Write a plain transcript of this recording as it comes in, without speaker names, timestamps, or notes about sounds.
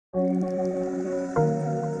Welcome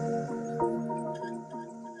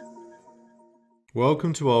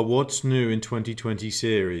to our What's New in 2020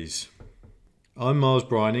 series. I'm Miles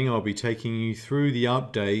Brining. I'll be taking you through the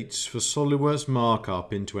updates for SOLIDWORKS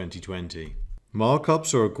Markup in 2020.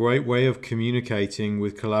 Markups are a great way of communicating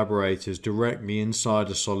with collaborators directly inside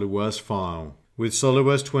a SOLIDWORKS file. With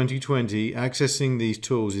SOLIDWORKS 2020, accessing these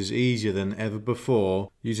tools is easier than ever before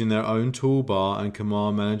using their own toolbar and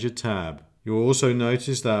Command Manager tab. You'll also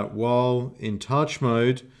notice that while in touch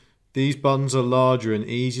mode, these buttons are larger and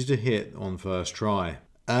easier to hit on first try.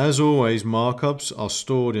 As always, markups are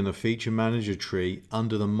stored in a Feature Manager tree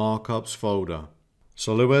under the Markups folder.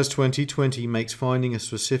 SOLIDWORKS 2020 makes finding a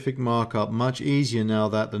specific markup much easier now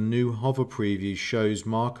that the new hover preview shows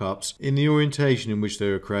markups in the orientation in which they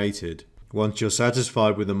were created. Once you're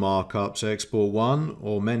satisfied with the markups, export one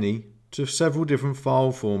or many to several different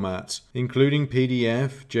file formats, including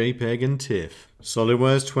PDF, JPEG and TIFF.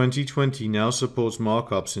 SOLIDWORKS 2020 now supports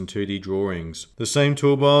markups in 2D drawings. The same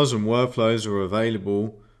toolbars and workflows are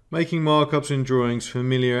available, making markups in drawings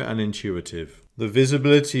familiar and intuitive. The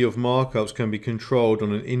visibility of markups can be controlled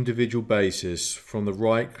on an individual basis from the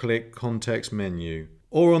right-click context menu,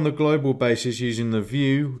 or on the global basis using the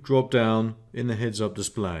View drop-down in the heads-up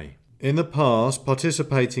display. In the past,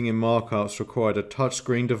 participating in markups required a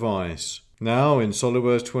touchscreen device. Now, in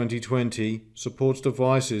SOLIDWORKS 2020, supports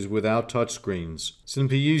devices without touchscreens.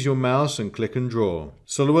 Simply use your mouse and click and draw.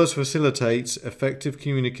 SOLIDWORKS facilitates effective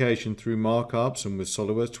communication through markups, and with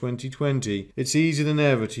SOLIDWORKS 2020, it's easier than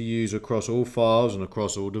ever to use across all files and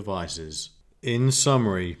across all devices. In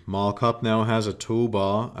summary, Markup now has a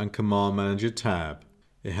toolbar and Command Manager tab.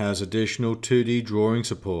 It has additional 2D drawing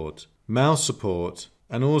support, mouse support,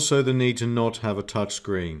 and also the need to not have a touch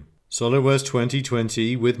screen. SOLIDWORKS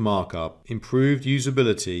 2020 with Markup, improved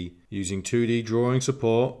usability using 2D drawing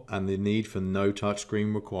support and the need for no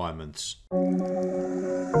touchscreen requirements.